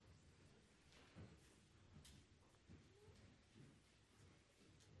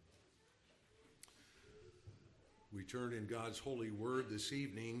We turn in God's holy word this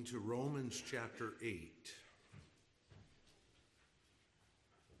evening to Romans chapter 8.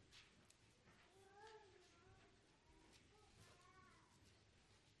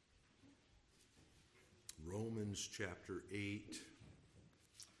 Romans chapter 8.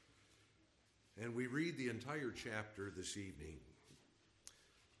 And we read the entire chapter this evening.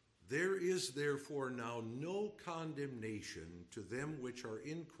 There is therefore now no condemnation to them which are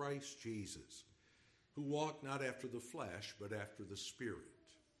in Christ Jesus, who walk not after the flesh, but after the Spirit.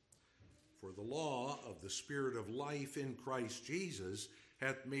 For the law of the Spirit of life in Christ Jesus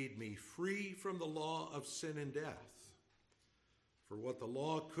hath made me free from the law of sin and death. For what the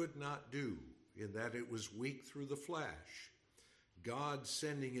law could not do, in that it was weak through the flesh, God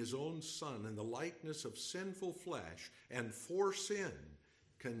sending his own Son in the likeness of sinful flesh, and for sin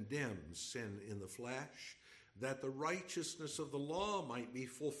condemns sin in the flesh, that the righteousness of the law might be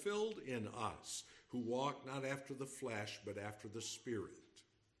fulfilled in us, who walk not after the flesh, but after the Spirit.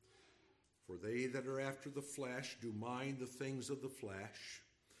 For they that are after the flesh do mind the things of the flesh,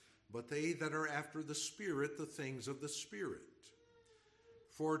 but they that are after the Spirit, the things of the Spirit.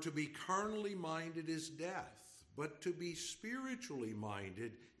 For to be carnally minded is death, but to be spiritually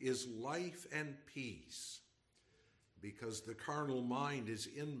minded is life and peace. Because the carnal mind is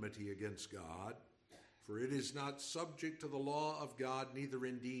enmity against God, for it is not subject to the law of God, neither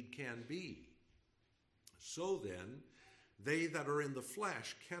indeed can be. So then, they that are in the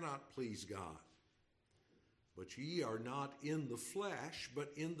flesh cannot please God. But ye are not in the flesh,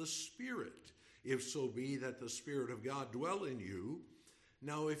 but in the Spirit, if so be that the Spirit of God dwell in you.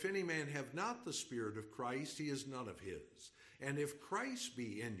 Now if any man have not the Spirit of Christ, he is none of his. And if Christ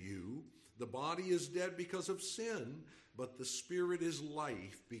be in you, the body is dead because of sin, but the Spirit is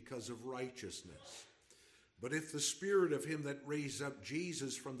life because of righteousness. But if the Spirit of him that raised up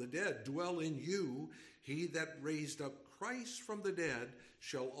Jesus from the dead dwell in you, he that raised up Christ from the dead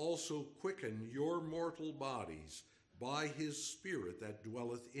shall also quicken your mortal bodies by his Spirit that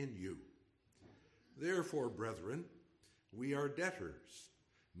dwelleth in you. Therefore, brethren, we are debtors,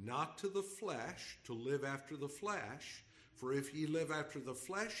 not to the flesh, to live after the flesh. For if ye live after the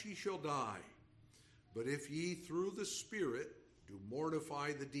flesh, ye shall die. But if ye through the Spirit do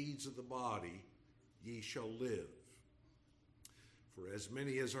mortify the deeds of the body, ye shall live. For as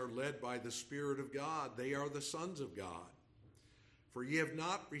many as are led by the Spirit of God, they are the sons of God. For ye have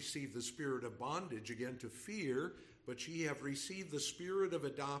not received the spirit of bondage again to fear, but ye have received the Spirit of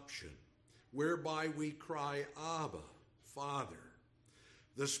adoption, whereby we cry, Abba, Father.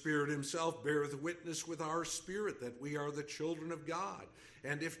 The Spirit himself beareth witness with our spirit that we are the children of God.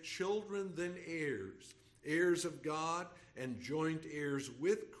 And if children, then heirs, heirs of God, and joint heirs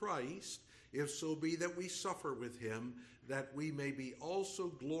with Christ, if so be that we suffer with him, that we may be also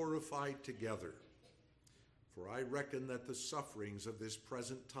glorified together. For I reckon that the sufferings of this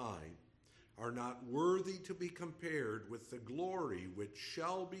present time are not worthy to be compared with the glory which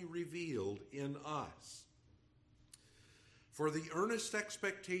shall be revealed in us. For the earnest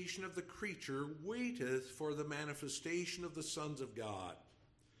expectation of the creature waiteth for the manifestation of the sons of God.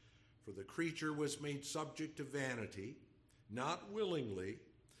 For the creature was made subject to vanity, not willingly,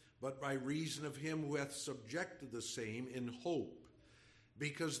 but by reason of him who hath subjected the same in hope,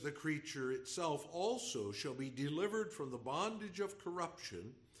 because the creature itself also shall be delivered from the bondage of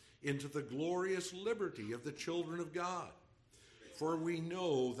corruption into the glorious liberty of the children of God. For we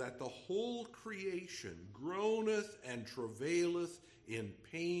know that the whole creation groaneth and travaileth in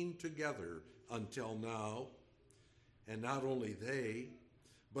pain together until now. And not only they,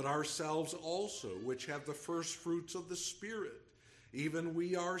 but ourselves also, which have the first fruits of the Spirit, even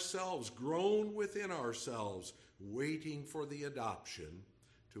we ourselves groan within ourselves, waiting for the adoption,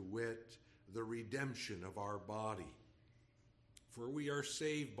 to wit, the redemption of our body. For we are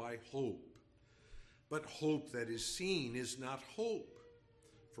saved by hope. But hope that is seen is not hope.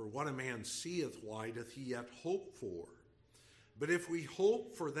 For what a man seeth, why doth he yet hope for? But if we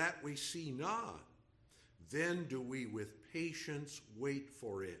hope for that we see not, then do we with patience wait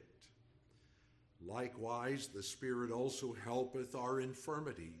for it. Likewise, the Spirit also helpeth our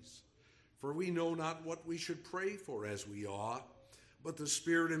infirmities. For we know not what we should pray for as we ought, but the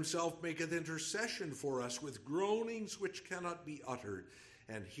Spirit himself maketh intercession for us with groanings which cannot be uttered.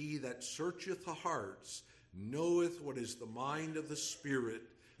 And he that searcheth the hearts knoweth what is the mind of the Spirit,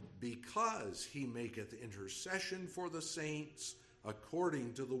 because he maketh intercession for the saints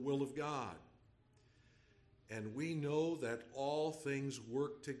according to the will of God. And we know that all things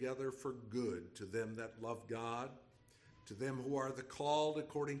work together for good to them that love God, to them who are the called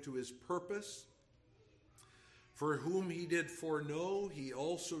according to his purpose. For whom he did foreknow, he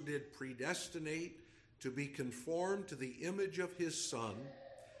also did predestinate to be conformed to the image of his Son,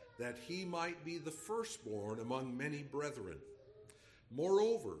 that he might be the firstborn among many brethren.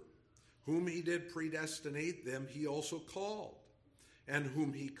 Moreover, whom he did predestinate, them he also called. And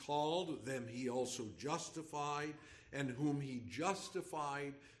whom he called, them he also justified. And whom he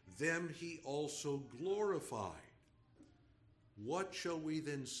justified, them he also glorified. What shall we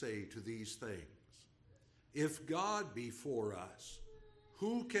then say to these things? If God be for us,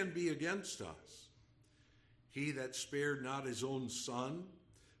 who can be against us? He that spared not his own Son,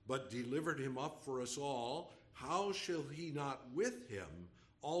 but delivered him up for us all, how shall he not with him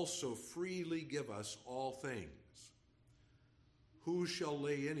also freely give us all things? Who shall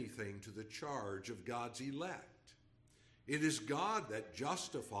lay anything to the charge of God's elect? It is God that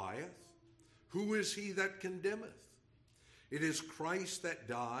justifieth. Who is he that condemneth? It is Christ that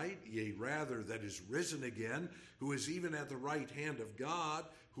died, yea, rather that is risen again, who is even at the right hand of God,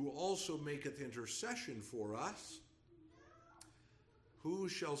 who also maketh intercession for us. Who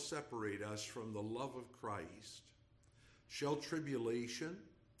shall separate us from the love of Christ? Shall tribulation,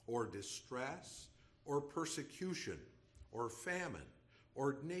 or distress, or persecution, or famine,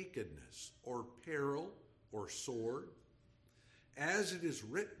 or nakedness, or peril, or sword? As it is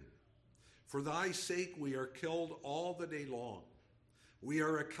written, for thy sake we are killed all the day long. We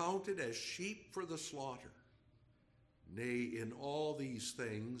are accounted as sheep for the slaughter. Nay, in all these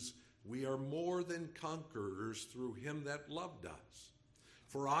things we are more than conquerors through him that loved us.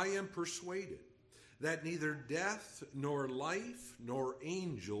 For I am persuaded that neither death, nor life, nor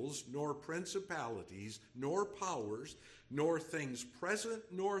angels, nor principalities, nor powers, nor things present,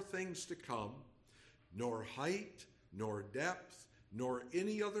 nor things to come, nor height, nor depth, nor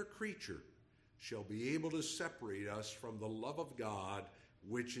any other creature shall be able to separate us from the love of God,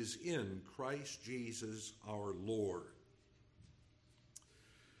 which is in Christ Jesus our Lord.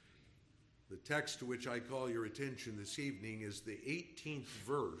 The text to which I call your attention this evening is the 18th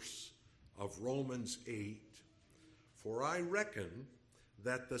verse of Romans 8. For I reckon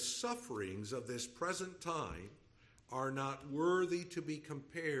that the sufferings of this present time are not worthy to be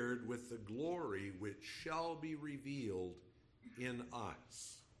compared with the glory which shall be revealed in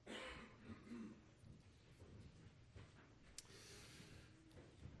us.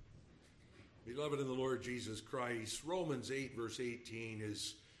 Beloved in the Lord Jesus Christ, Romans 8 verse 18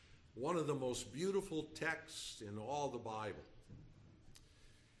 is one of the most beautiful texts in all the Bible.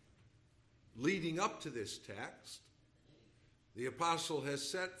 Leading up to this text, the apostle has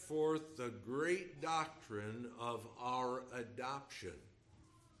set forth the great doctrine of our adoption,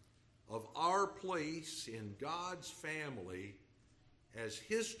 of our place in God's family as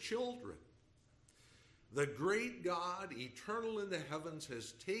his children. The great God, eternal in the heavens,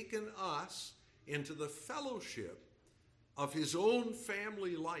 has taken us into the fellowship of his own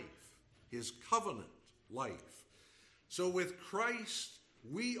family life, his covenant life. So with Christ,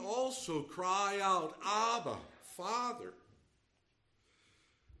 we also cry out, Abba, Father.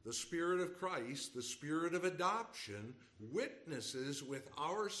 The Spirit of Christ, the Spirit of adoption, witnesses with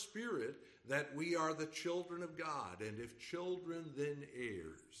our spirit that we are the children of God, and if children, then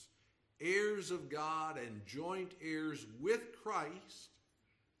heirs. Heirs of God and joint heirs with Christ,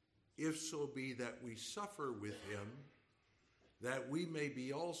 if so be that we suffer with him, that we may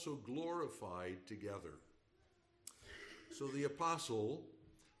be also glorified together. So the apostle,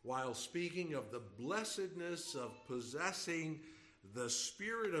 while speaking of the blessedness of possessing the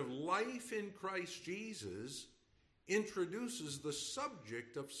spirit of life in Christ Jesus, introduces the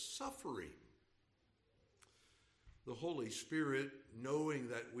subject of suffering. The Holy Spirit, knowing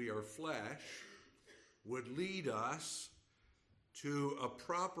that we are flesh, would lead us to a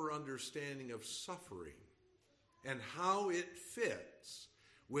proper understanding of suffering and how it fits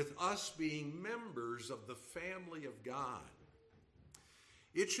with us being members of the family of God.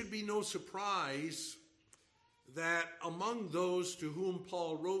 It should be no surprise that among those to whom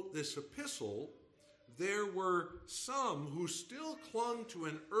Paul wrote this epistle, there were some who still clung to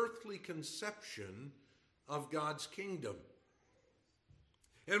an earthly conception of God's kingdom.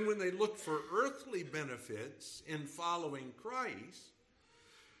 And when they looked for earthly benefits in following Christ,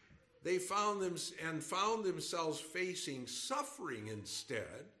 they found themselves facing suffering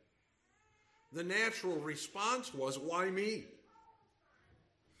instead. The natural response was, why me?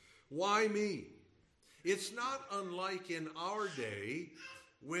 Why me? It's not unlike in our day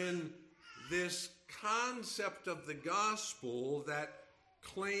when this concept of the gospel that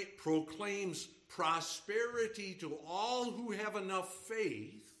proclaims prosperity to all who have enough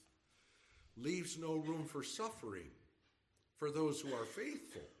faith leaves no room for suffering for those who are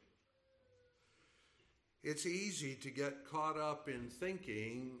faithful. It's easy to get caught up in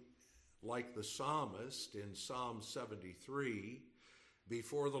thinking like the psalmist in Psalm 73,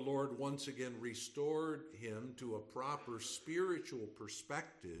 before the Lord once again restored him to a proper spiritual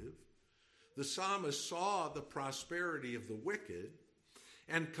perspective, the psalmist saw the prosperity of the wicked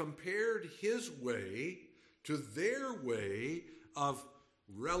and compared his way to their way of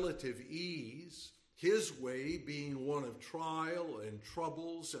relative ease, his way being one of trial and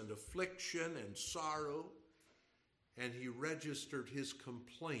troubles and affliction and sorrow. And he registered his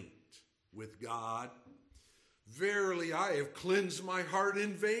complaint with God. Verily, I have cleansed my heart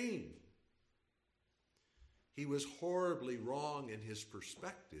in vain. He was horribly wrong in his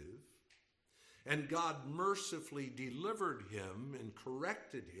perspective, and God mercifully delivered him and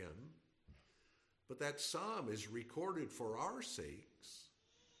corrected him. But that psalm is recorded for our sakes.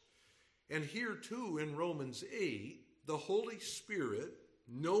 And here too in Romans 8, the Holy Spirit,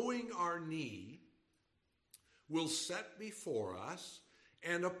 knowing our need, will set before us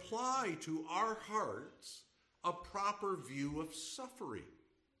and apply to our hearts a proper view of suffering.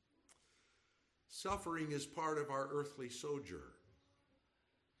 Suffering is part of our earthly sojourn.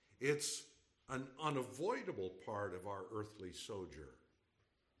 It's an unavoidable part of our earthly sojourn.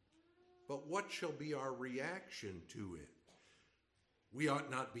 But what shall be our reaction to it? We ought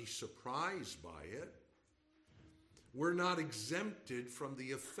not be surprised by it. We're not exempted from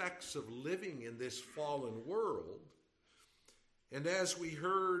the effects of living in this fallen world. And as we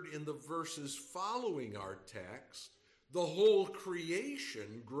heard in the verses following our text, the whole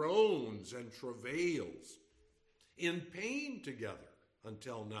creation groans and travails in pain together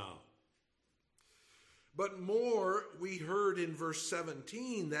until now. But more, we heard in verse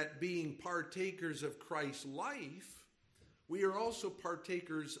 17 that being partakers of Christ's life, we are also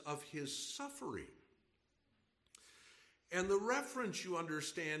partakers of his suffering. And the reference, you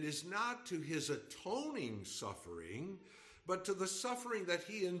understand, is not to his atoning suffering, but to the suffering that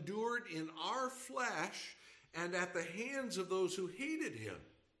he endured in our flesh and at the hands of those who hated him.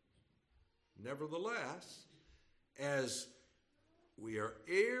 Nevertheless, as we are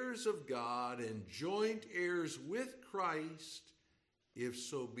heirs of God and joint heirs with Christ, if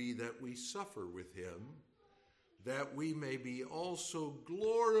so be that we suffer with him, that we may be also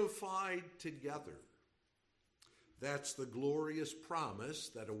glorified together. That's the glorious promise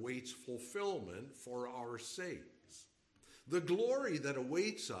that awaits fulfillment for our sakes. The glory that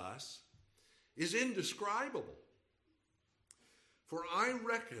awaits us is indescribable. For I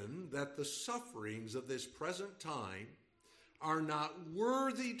reckon that the sufferings of this present time are not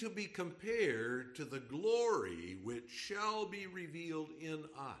worthy to be compared to the glory which shall be revealed in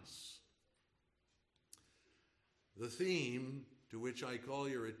us. The theme to which I call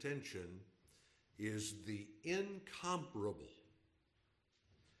your attention is the incomparable.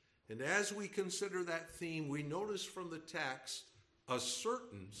 And as we consider that theme, we notice from the text a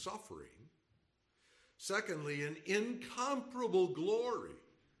certain suffering. Secondly, an incomparable glory.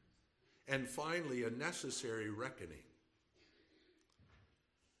 And finally, a necessary reckoning.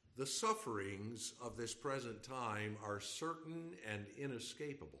 The sufferings of this present time are certain and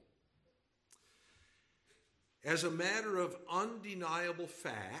inescapable. As a matter of undeniable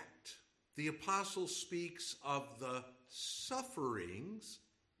fact, the apostle speaks of the sufferings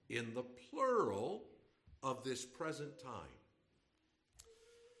in the plural of this present time.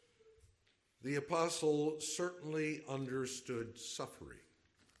 The apostle certainly understood suffering.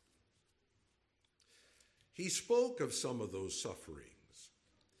 He spoke of some of those sufferings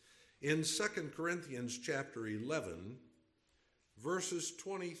in 2 Corinthians chapter 11, verses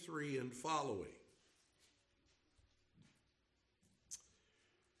 23 and following.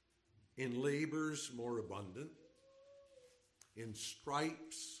 In labors more abundant, in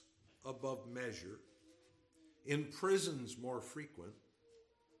stripes above measure, in prisons more frequent,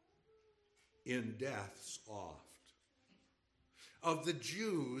 in deaths oft. Of the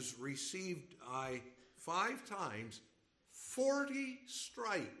Jews received I 5 times 40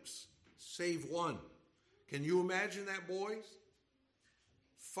 stripes, save one. Can you imagine that, boys?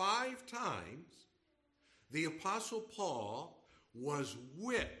 5 times the Apostle Paul was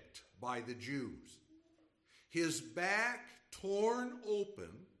whipped by the Jews. His back torn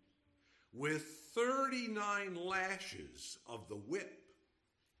open with 39 lashes of the whip.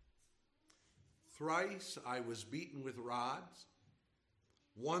 Thrice I was beaten with rods.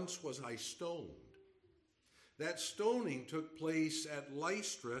 Once was I stoned. That stoning took place at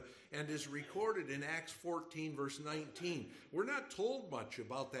Lystra and is recorded in Acts 14, verse 19. We're not told much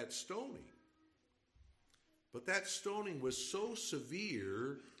about that stoning. But that stoning was so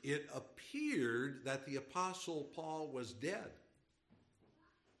severe, it appeared that the Apostle Paul was dead.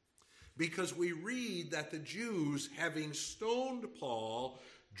 Because we read that the Jews, having stoned Paul,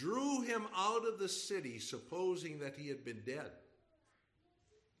 drew him out of the city, supposing that he had been dead.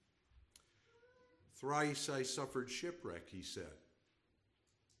 Thrice I suffered shipwreck, he said.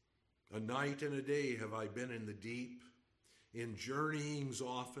 A night and a day have I been in the deep, in journeyings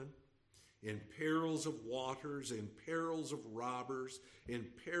often, in perils of waters, in perils of robbers, in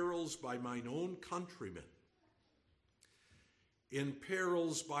perils by mine own countrymen, in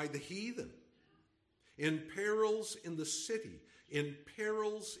perils by the heathen, in perils in the city, in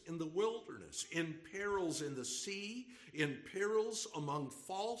perils in the wilderness, in perils in the sea, in perils among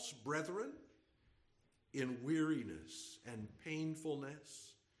false brethren, in weariness and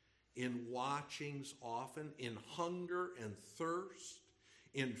painfulness, in watchings often, in hunger and thirst,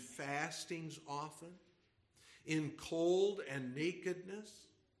 in fastings often, in cold and nakedness,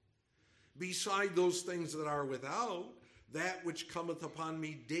 beside those things that are without, that which cometh upon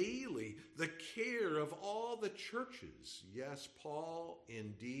me daily, the care of all the churches. Yes, Paul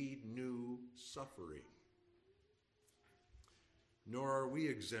indeed knew suffering. Nor are we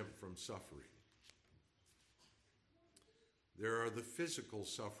exempt from suffering. There are the physical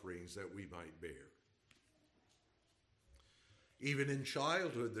sufferings that we might bear. Even in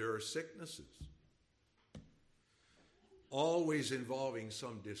childhood, there are sicknesses, always involving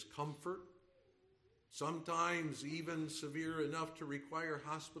some discomfort, sometimes even severe enough to require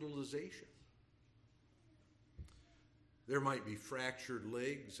hospitalization. There might be fractured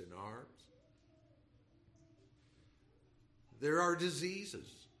legs and arms. There are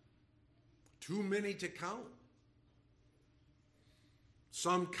diseases, too many to count.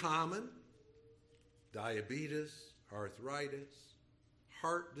 Some common, diabetes, arthritis,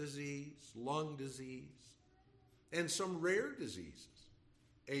 heart disease, lung disease, and some rare diseases,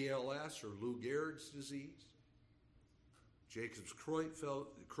 ALS or Lou Gehrig's disease,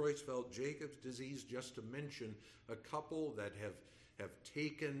 Creutzfeldt-Jacobs disease, just to mention a couple that have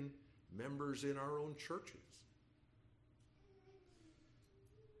taken members in our own churches.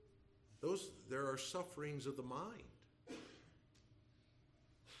 There are sufferings of the mind.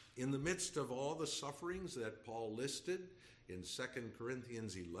 In the midst of all the sufferings that Paul listed in 2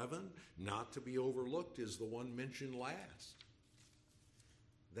 Corinthians 11, not to be overlooked is the one mentioned last.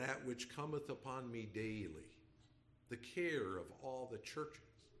 That which cometh upon me daily, the care of all the churches.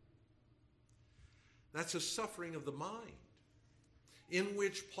 That's a suffering of the mind, in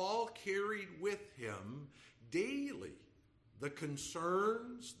which Paul carried with him daily the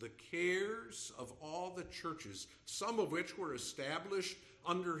concerns, the cares of all the churches, some of which were established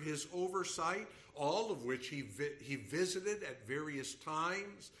under his oversight, all of which he visited at various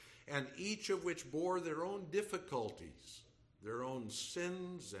times, and each of which bore their own difficulties, their own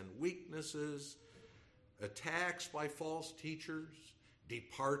sins and weaknesses, attacks by false teachers,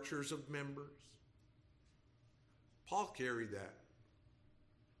 departures of members. Paul carried that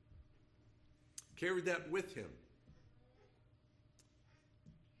with him.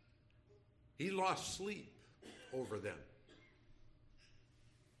 He lost sleep over them.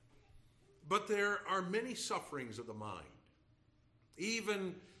 But there are many sufferings of the mind,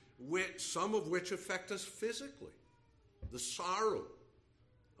 even some of which affect us physically. The sorrow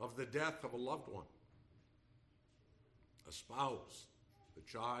of the death of a loved one, a spouse, a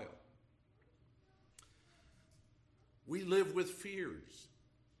child. We live with fears.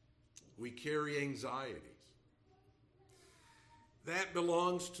 We carry anxieties. That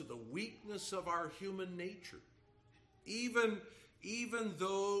belongs to the weakness of our human nature. Even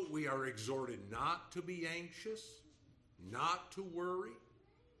though we are exhorted not to be anxious, not to worry,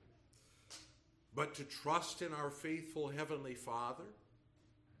 but to trust in our faithful Heavenly Father,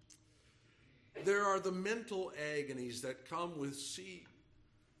 there are the mental agonies that come with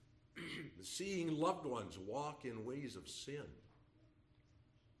seeing loved ones walk in ways of sin.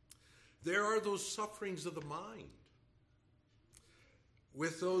 There are those sufferings of the mind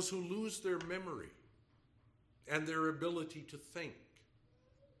with those who lose their memory and their ability to think.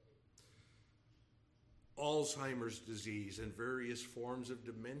 Alzheimer's disease and various forms of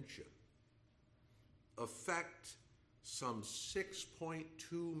dementia affect some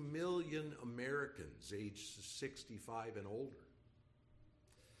 6.2 million Americans aged 65 and older.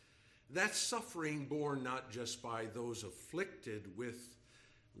 That's suffering borne not just by those afflicted with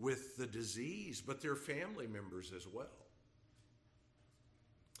the disease, but their family members as well.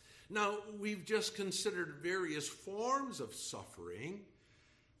 Now, we've just considered various forms of suffering,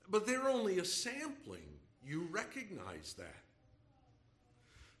 but they're only a sampling. You recognize that.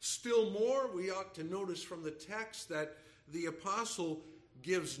 Still more, we ought to notice from the text that the apostle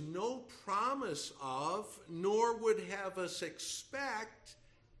gives no promise of, nor would have us expect,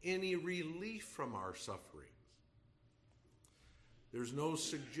 any relief from our sufferings. There's no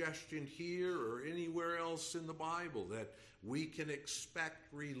suggestion here or anywhere else in the Bible that we can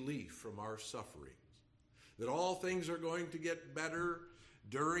expect relief from our sufferings, that all things are going to get better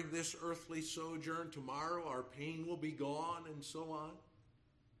during this earthly sojourn. Tomorrow our pain will be gone, and so on.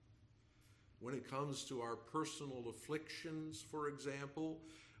 When it comes to our personal afflictions, for example,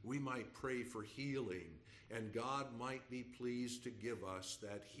 we might pray for healing, and God might be pleased to give us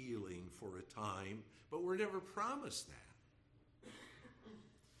that healing for a time, but we're never promised that.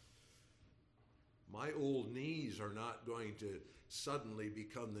 My old knees are not going to suddenly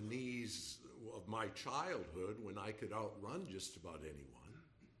become the knees of my childhood when I could outrun just about anyone.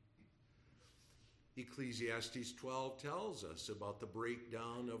 Ecclesiastes 12 tells us about the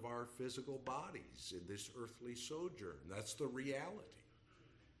breakdown of our physical bodies in this earthly sojourn. That's the reality.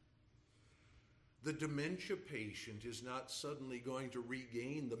 The dementia patient is not suddenly going to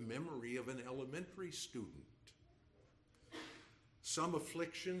regain the memory of an elementary student. Some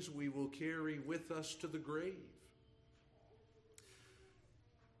afflictions we will carry with us to the grave.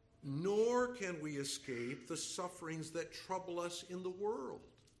 Nor can we escape the sufferings that trouble us in the world.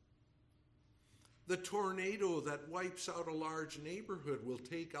 The tornado that wipes out a large neighborhood will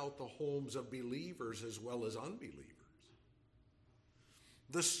take out the homes of believers as well as unbelievers.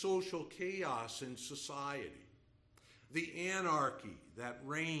 The social chaos in society, the anarchy that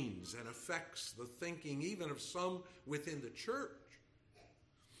reigns and affects the thinking even of some within the church,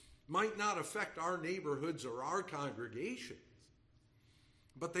 might not affect our neighborhoods or our congregations,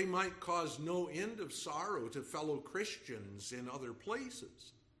 but they might cause no end of sorrow to fellow Christians in other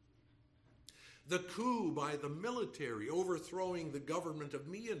places. The coup by the military overthrowing the government of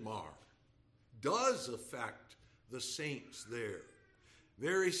Myanmar does affect the saints there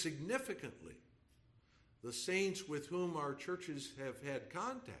very significantly, the saints with whom our churches have had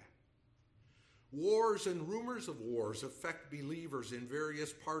contact. Wars and rumors of wars affect believers in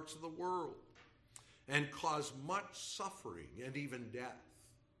various parts of the world and cause much suffering and even death.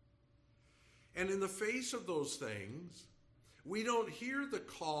 And in the face of those things, we don't hear the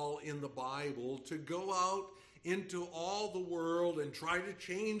call in the Bible to go out into all the world and try to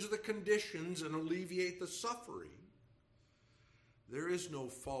change the conditions and alleviate the suffering. There is no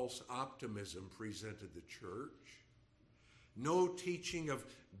false optimism presented the church. No teaching of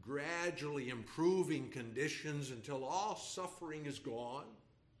gradually improving conditions until all suffering is gone.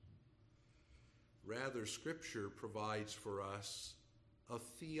 Rather, Scripture provides for us a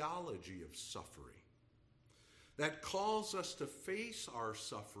theology of suffering that calls us to face our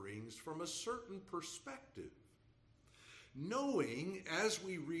sufferings from a certain perspective, knowing, as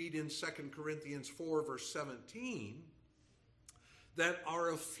we read in 2 Corinthians 4, verse 17, that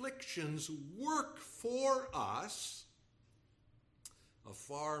our afflictions work for us a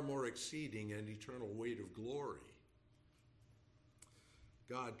far more exceeding and eternal weight of glory.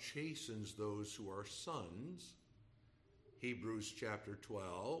 God chastens those who are sons, Hebrews chapter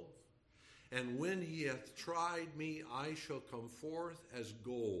 12, and when he hath tried me, I shall come forth as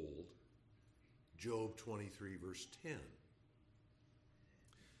gold, Job 23, verse 10.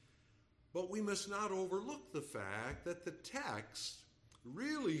 But we must not overlook the fact that the text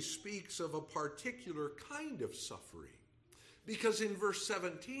really speaks of a particular kind of suffering. Because in verse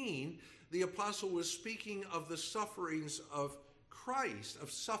 17, the apostle was speaking of the sufferings of Christ,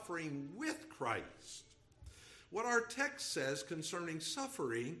 of suffering with Christ. What our text says concerning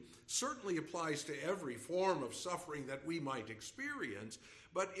suffering certainly applies to every form of suffering that we might experience,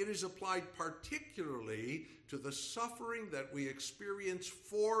 but it is applied particularly to the suffering that we experience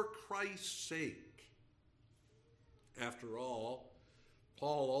for Christ's sake. After all,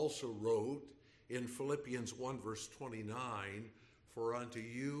 Paul also wrote in Philippians 1 verse 29, for unto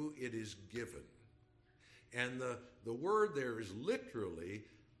you it is given. And the word there is literally,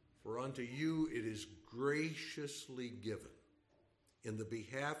 for unto you it is graciously given in the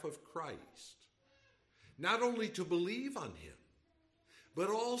behalf of Christ, not only to believe on him, but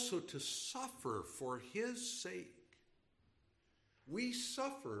also to suffer for his sake. We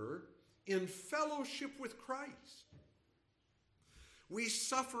suffer in fellowship with Christ. We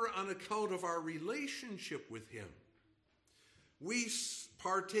suffer on account of our relationship with him. We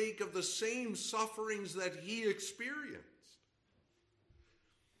partake of the same sufferings that he experienced.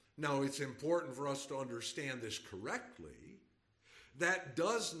 Now, it's important for us to understand this correctly. That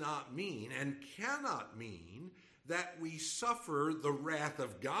does not mean and cannot mean that we suffer the wrath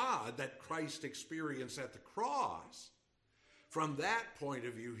of God that Christ experienced at the cross. From that point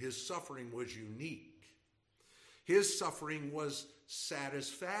of view, his suffering was unique. His suffering was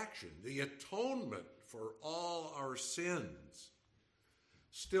satisfaction, the atonement for all our sins.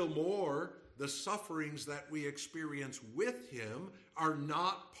 Still more, the sufferings that we experience with him are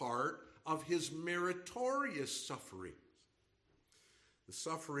not part of his meritorious sufferings. The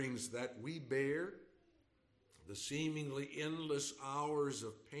sufferings that we bear, the seemingly endless hours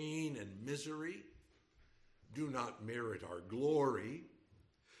of pain and misery, do not merit our glory,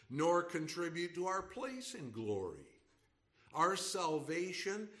 nor contribute to our place in glory. Our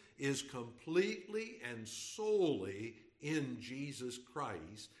salvation is completely and solely in Jesus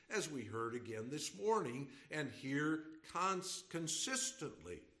Christ, as we heard again this morning and hear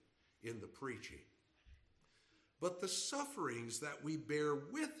consistently in the preaching. But the sufferings that we bear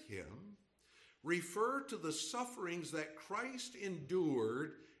with him refer to the sufferings that Christ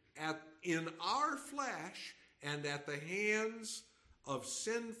endured in our flesh and at the hands of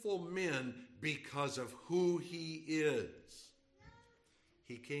sinful men because of who he is.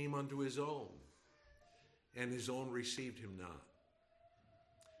 He came unto his own, and his own received him not.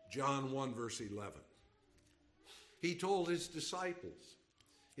 John 1, verse 11. He told his disciples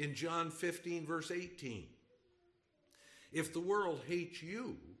in John 15, verse 18, if the world hates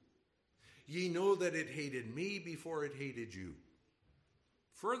you, ye know that it hated me before it hated you.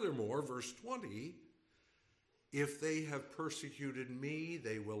 Furthermore, verse 20, if they have persecuted me,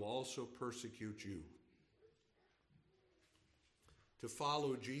 they will also persecute you. To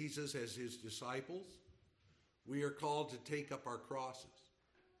follow Jesus as his disciples, we are called to take up our crosses.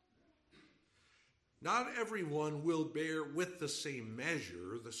 Not everyone will bear with the same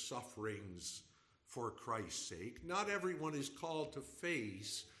measure the sufferings for Christ's sake. Not everyone is called to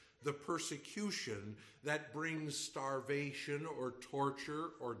face the persecution that brings starvation or torture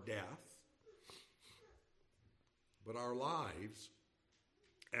or death. But our lives,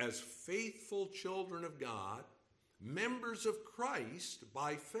 as faithful children of God, members of Christ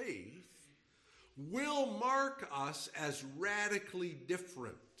by faith, will mark us as radically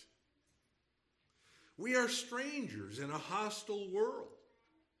different. We are strangers in a hostile world.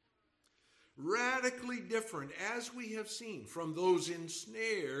 Radically different, as we have seen, from those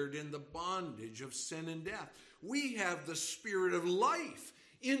ensnared in the bondage of sin and death. We have the Spirit of life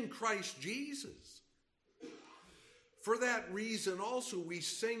in Christ Jesus. For that reason also we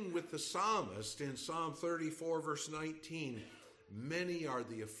sing with the psalmist in Psalm 34, verse 19, many are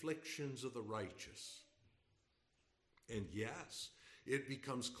the afflictions of the righteous. And yes, it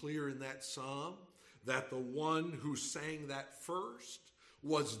becomes clear in that psalm that the one who sang that first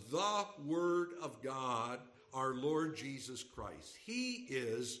was the Word of God, our Lord Jesus Christ. He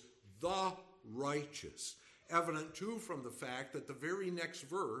is the righteous. Evident, too, from the fact that the very next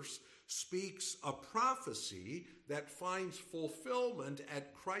verse speaks a prophecy that finds fulfillment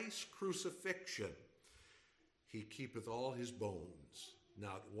at Christ's crucifixion. He keepeth all his bones,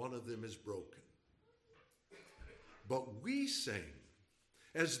 not one of them is broken. But we sing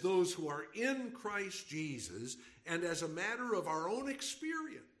as those who are in Christ Jesus, and as a matter of our own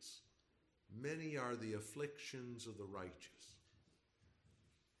experience, many are the afflictions of the righteous.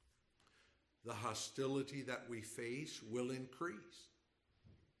 The hostility that we face will increase.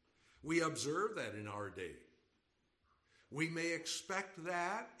 We observe that in our day. We may expect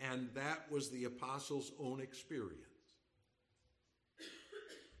that, and that was the apostles' own experience.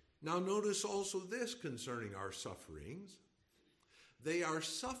 Now notice also this concerning our sufferings. They are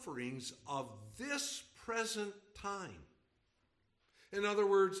sufferings of this present time. In other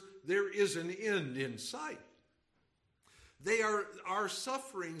words, there is an end in sight. Our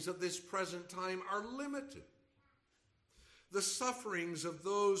sufferings of this present time are limited. The sufferings of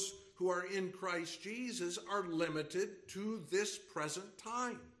those who are in Christ Jesus are limited to this present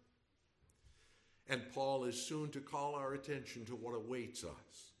time. And Paul is soon to call our attention to what awaits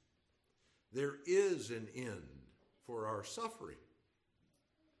us. There is an end for our suffering.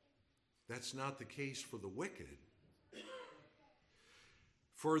 That's not the case for the wicked.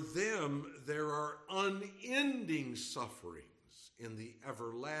 For them, there are unending sufferings in the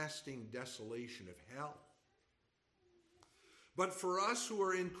everlasting desolation of hell. But for us who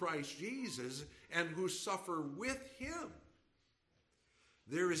are in Christ Jesus and who suffer with him,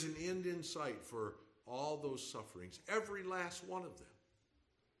 there is an end in sight for all those sufferings, every last one of them.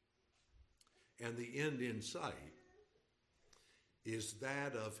 And the end in sight is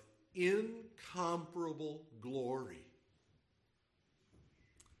that of incomparable glory.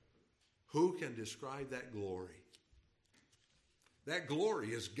 Who can describe that glory? That glory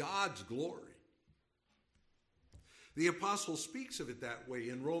is God's glory. The apostle speaks of it that way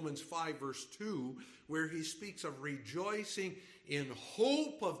in Romans 5, verse 2, where he speaks of rejoicing in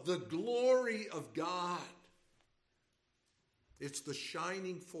hope of the glory of God. It's the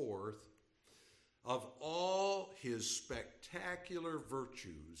shining forth of all his spectacular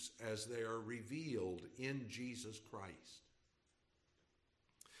virtues as they are revealed in Jesus Christ.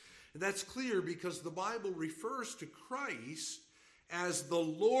 And that's clear because the Bible refers to Christ as the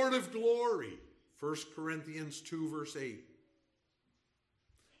Lord of glory. 1 Corinthians 2 verse 8.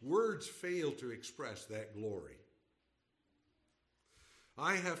 Words fail to express that glory.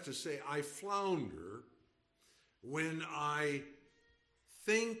 I have to say, I flounder when I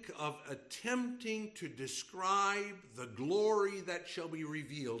think of attempting to describe the glory that shall be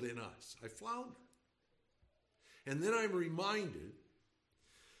revealed in us. I flounder. And then I'm reminded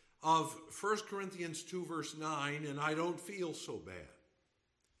of 1 Corinthians 2 verse 9, and I don't feel so bad.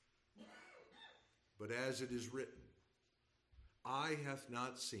 But as it is written, eye hath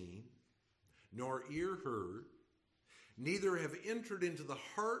not seen, nor ear heard, neither have entered into the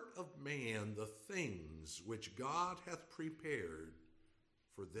heart of man the things which God hath prepared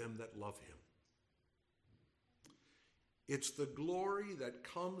for them that love him. It's the glory that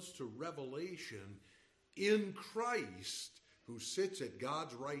comes to revelation in Christ who sits at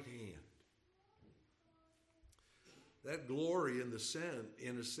God's right hand. That glory, in a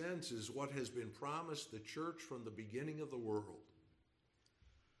sense, is what has been promised the church from the beginning of the world.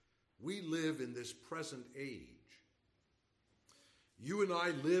 We live in this present age. You and I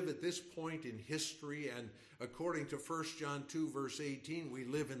live at this point in history, and according to 1 John 2, verse 18, we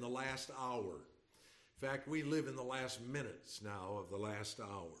live in the last hour. In fact, we live in the last minutes now of the last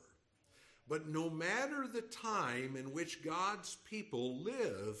hour. But no matter the time in which God's people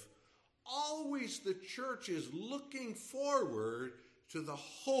live, always the church is looking forward to the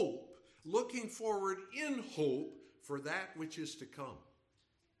hope, looking forward in hope for that which is to come.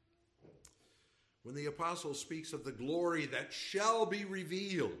 When the apostle speaks of the glory that shall be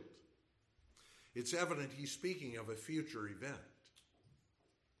revealed, it's evident he's speaking of a future event.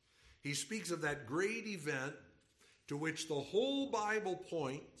 He speaks of that great event to which the whole Bible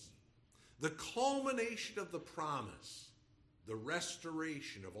points, the culmination of the promise, the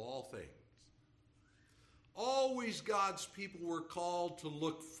restoration of all things. Always God's people were called to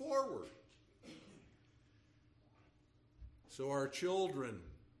look forward. So our children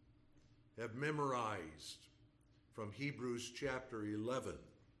have memorized from Hebrews chapter 11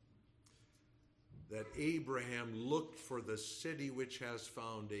 that Abraham looked for the city which has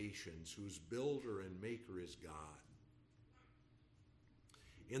foundations, whose builder and maker is God.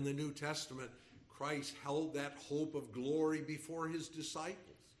 In the New Testament, Christ held that hope of glory before his disciples.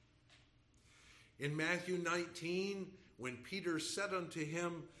 In Matthew 19, when Peter said unto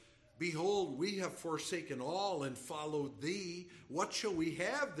him, Behold, we have forsaken all and followed thee. What shall we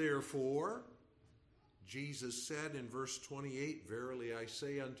have therefore? Jesus said in verse 28, Verily I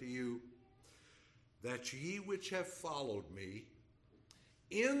say unto you, that ye which have followed me,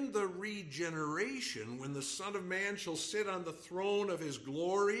 in the regeneration, when the Son of Man shall sit on the throne of his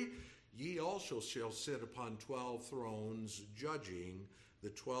glory, ye also shall sit upon 12 thrones, judging the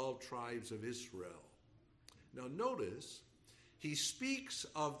 12 tribes of Israel. Now notice, he speaks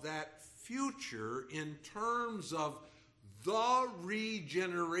of that future in terms of the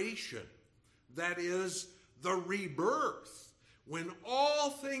regeneration, that is, the rebirth, when all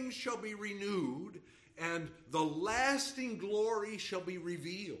things shall be renewed and the lasting glory shall be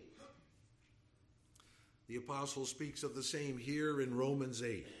revealed. The apostle speaks of the same here in Romans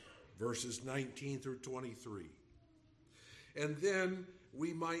 8, verses 19 through 23. And then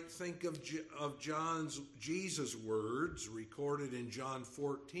we might think of Jesus' words recorded in John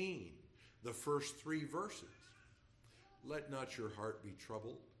 14, the first 3 verses. Let not your heart be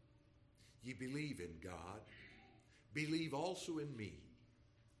troubled. Ye believe in God. Believe also in me.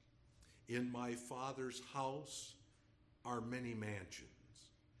 In my Father's house are many mansions.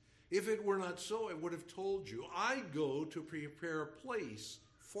 If it were not so, I would have told you, I go to prepare a place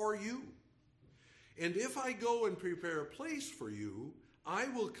for you. And if I go and prepare a place for you, I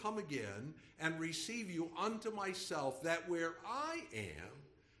will come again and receive you unto myself, that where I am,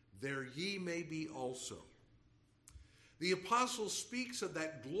 there ye may be also. The apostle speaks of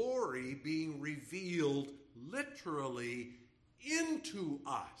that glory being revealed literally into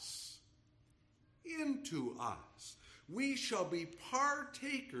us. Into us. We shall be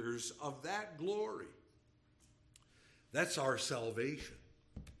partakers of that glory. That's our salvation.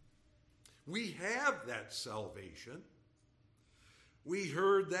 We have that salvation. We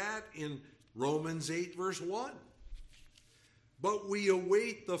heard that in Romans 8, verse 1. But we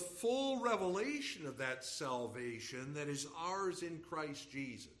await the full revelation of that salvation that is ours in Christ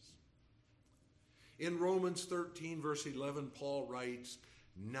Jesus. In Romans 13, verse 11, Paul writes,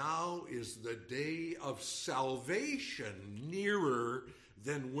 Now is the day of salvation nearer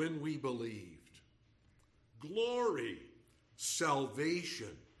than when we believed. glory,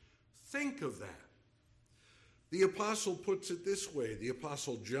 salvation. Think of that. The apostle puts it this way. The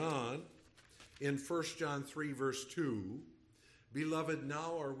apostle John, in 1 John 3, verse 2, "Beloved,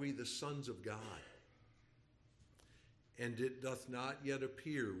 now are we the sons of God, and it doth not yet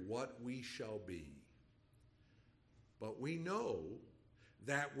appear what we shall be. But we know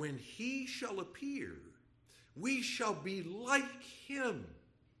that when he shall appear, we shall be like him,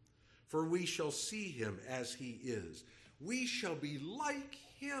 for we shall see him as he is." We shall be like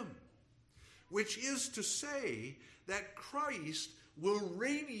him, which is to say that Christ will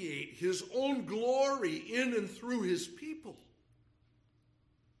radiate his own glory in and through his people.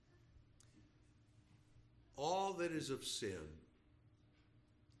 All that is of sin,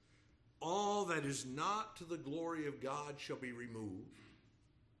 all that is not to the glory of God shall be removed,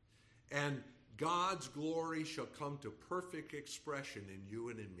 and God's glory shall come to perfect expression in you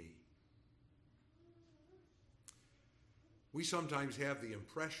and in me. We sometimes have the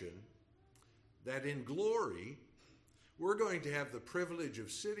impression that in glory, we're going to have the privilege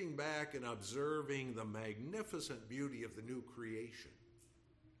of sitting back and observing the magnificent beauty of the new creation.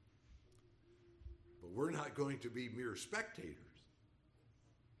 But we're not going to be mere spectators.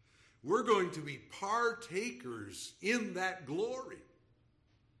 We're going to be partakers in that glory.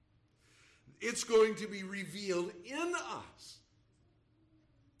 It's going to be revealed in us.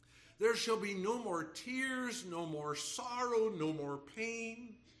 There shall be no more tears, no more sorrow, no more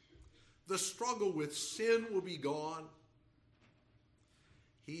pain. The struggle with sin will be gone.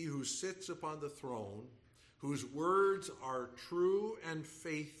 He who sits upon the throne, whose words are true and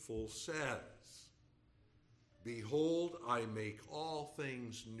faithful, says, "Behold, I make all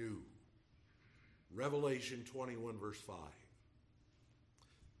things new." Revelation 21, verse 5.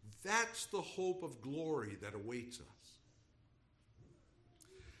 That's the hope of glory that awaits us.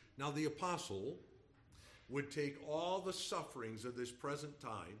 Now, the apostle would take all the sufferings of this present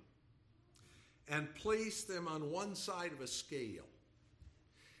time and place them on one side of a scale.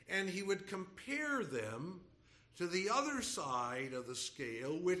 And he would compare them to the other side of the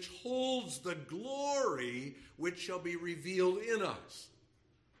scale, which holds the glory which shall be revealed in us.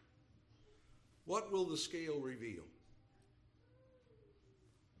 What will the scale reveal?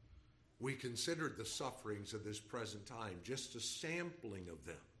 We considered the sufferings of this present time, just a sampling of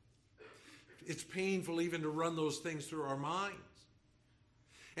them. It's painful even to run those things through our minds.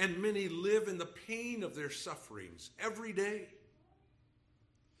 And many live in the pain of their sufferings every day.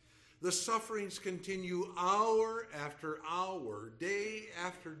 The sufferings continue hour after hour, day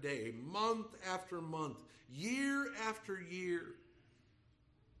after day, month after month, year after year.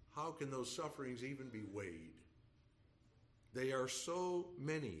 How can those sufferings even be weighed? They are so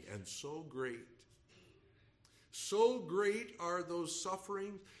many and so great. So great are those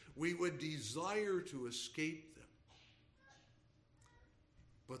sufferings, we would desire to escape them.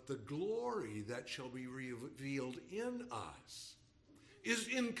 But the glory that shall be revealed in us is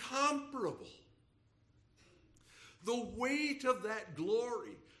incomparable. The weight of that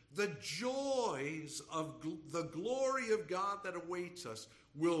glory, the joys of the glory of God that awaits us,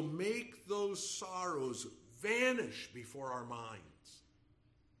 will make those sorrows vanish before our minds.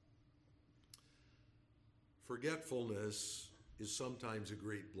 Forgetfulness is sometimes a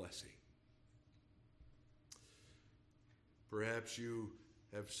great blessing. Perhaps you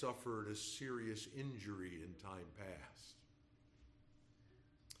have suffered a serious injury in time past.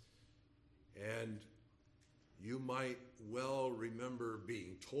 And you might well remember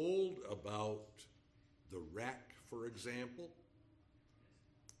being told about the wreck, for example,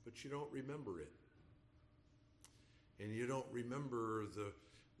 but you don't remember it. And you don't remember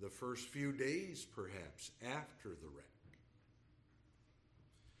the first few days, perhaps, after the wreck.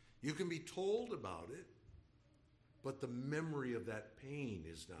 You can be told about it, but the memory of that pain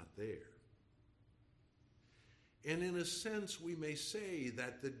is not there. And in a sense, we may say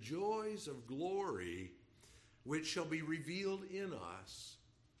that the joys of glory, which shall be revealed in us,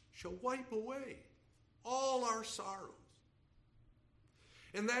 shall wipe away all our sorrows.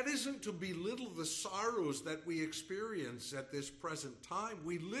 And that isn't to belittle the sorrows that we experience at this present time.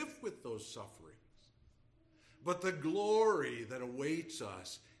 We live with those sufferings. But the glory that awaits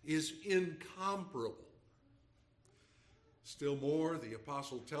us is incomparable. Still more, the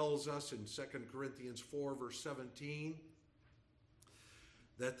apostle tells us in 2 Corinthians 4, verse 17,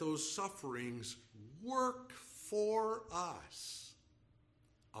 that those sufferings work for us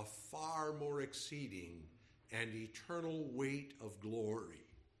a far more exceeding and eternal weight of glory.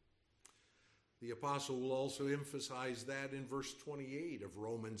 The apostle will also emphasize that in verse 28 of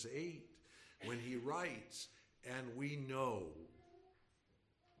Romans 8, when he writes, "And we know,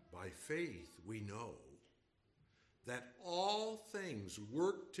 by faith we know, that all things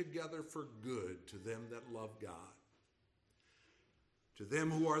work together for good to them that love God, to them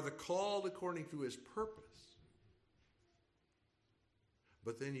who are the called according to his purpose.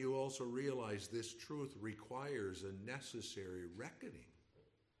 But then you also realize this truth requires a necessary reckoning.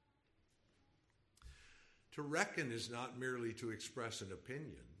 To reckon is not merely to express an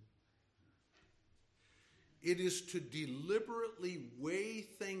opinion. It is to deliberately weigh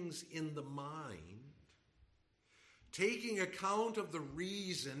things in the mind, taking account of the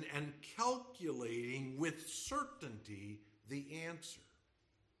reason and calculating with certainty the answer.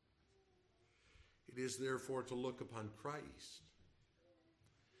 It is therefore to look upon Christ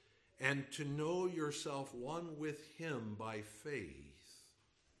and to know yourself one with him by faith,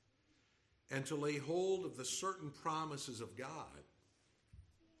 and to lay hold of the certain promises of God.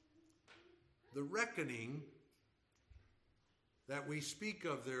 The reckoning that we speak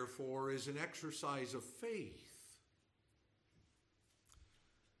of, therefore, is an exercise of faith.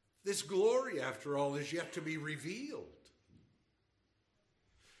 This glory, after all, is yet to be revealed.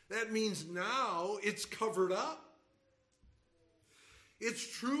 That means now it's covered up. It's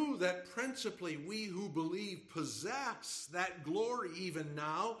true that principally we who believe possess that glory even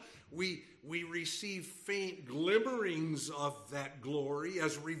now. We receive faint glimmerings of that glory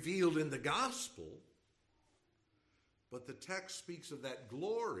as revealed in the gospel. But the text speaks of that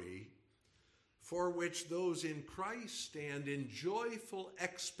glory for which those in Christ stand in joyful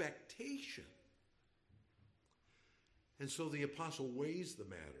expectation. And so the apostle weighs the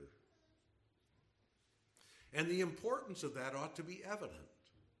matter. And the importance of that ought to be evident.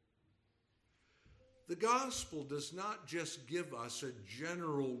 The gospel does not just give us a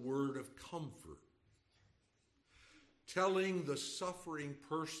general word of comfort, telling the suffering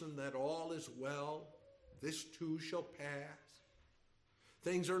person that all is well, this too shall pass.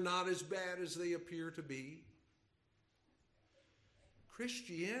 Things are not as bad as they appear to be.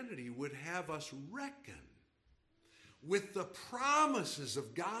 Christianity would have us reckon with the promises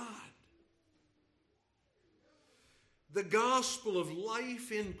of God. The gospel of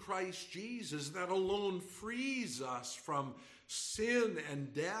life in Christ Jesus that alone frees us from sin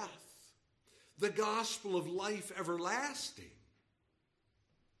and death. The gospel of life everlasting.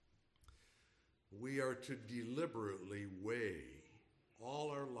 We are to deliberately weigh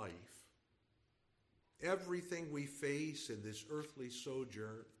all our life, everything we face in this earthly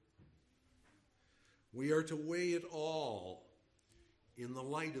sojourn. We are to weigh it all in the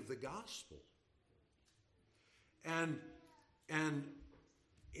light of the gospel. And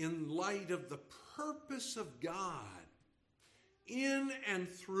in light of the purpose of God in and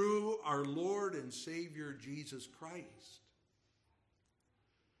through our Lord and Savior Jesus Christ.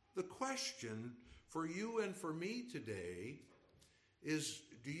 The question for you and for me today is,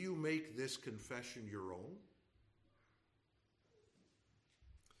 do you make this confession your own?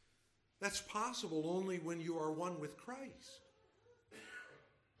 That's possible only when you are one with Christ.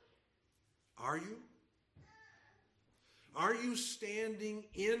 Are you? Are you standing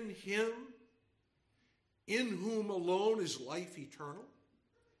in him, in whom alone is life eternal?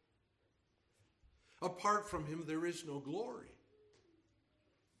 Apart from him, there is no glory.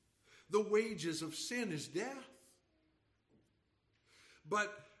 The wages of sin is death.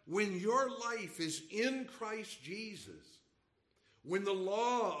 But when your life is in Christ Jesus, when the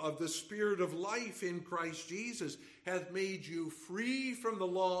law of the Spirit of life in Christ Jesus hath made you free from the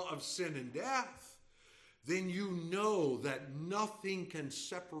law of sin and death, then you know that nothing can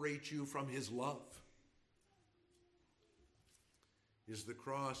separate you from his love. Is the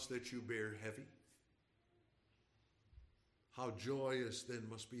cross that you bear heavy? How joyous then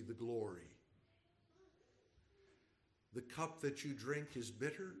must be the glory. The cup that you drink is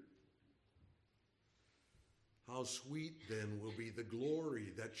bitter. How sweet then will be the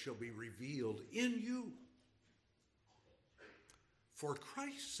glory that shall be revealed in you. For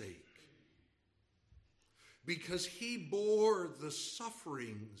Christ's sake, because he bore the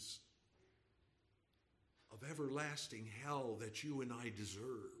sufferings of everlasting hell that you and I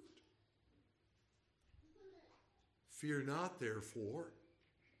deserved. Fear not, therefore,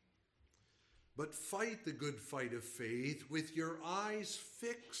 but fight the good fight of faith with your eyes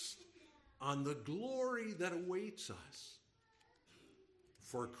fixed on the glory that awaits us.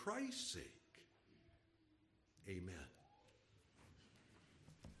 For Christ's sake, amen.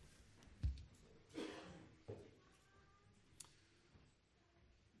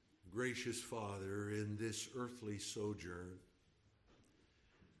 Gracious Father, in this earthly sojourn,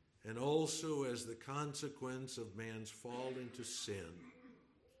 and also as the consequence of man's fall into sin,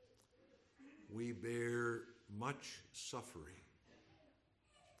 we bear much suffering.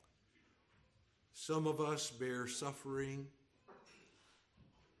 Some of us bear suffering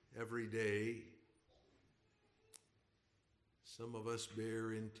every day. Some of us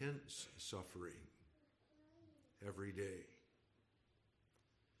bear intense suffering every day.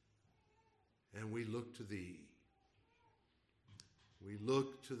 And we look to thee. We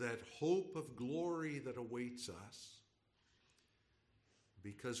look to that hope of glory that awaits us,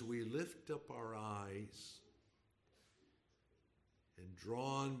 because we lift up our eyes, and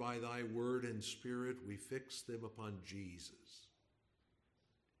drawn by thy word and spirit, we fix them upon Jesus.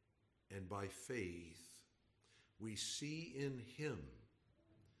 And by faith, we see in him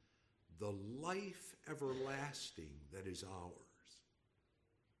the life everlasting that is ours.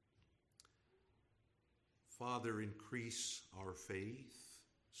 Father, increase our faith,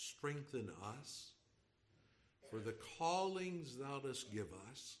 strengthen us for the callings thou dost give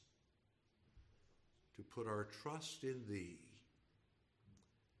us to put our trust in thee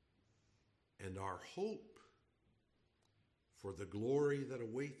and our hope for the glory that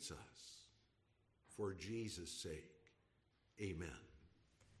awaits us. For Jesus' sake, amen.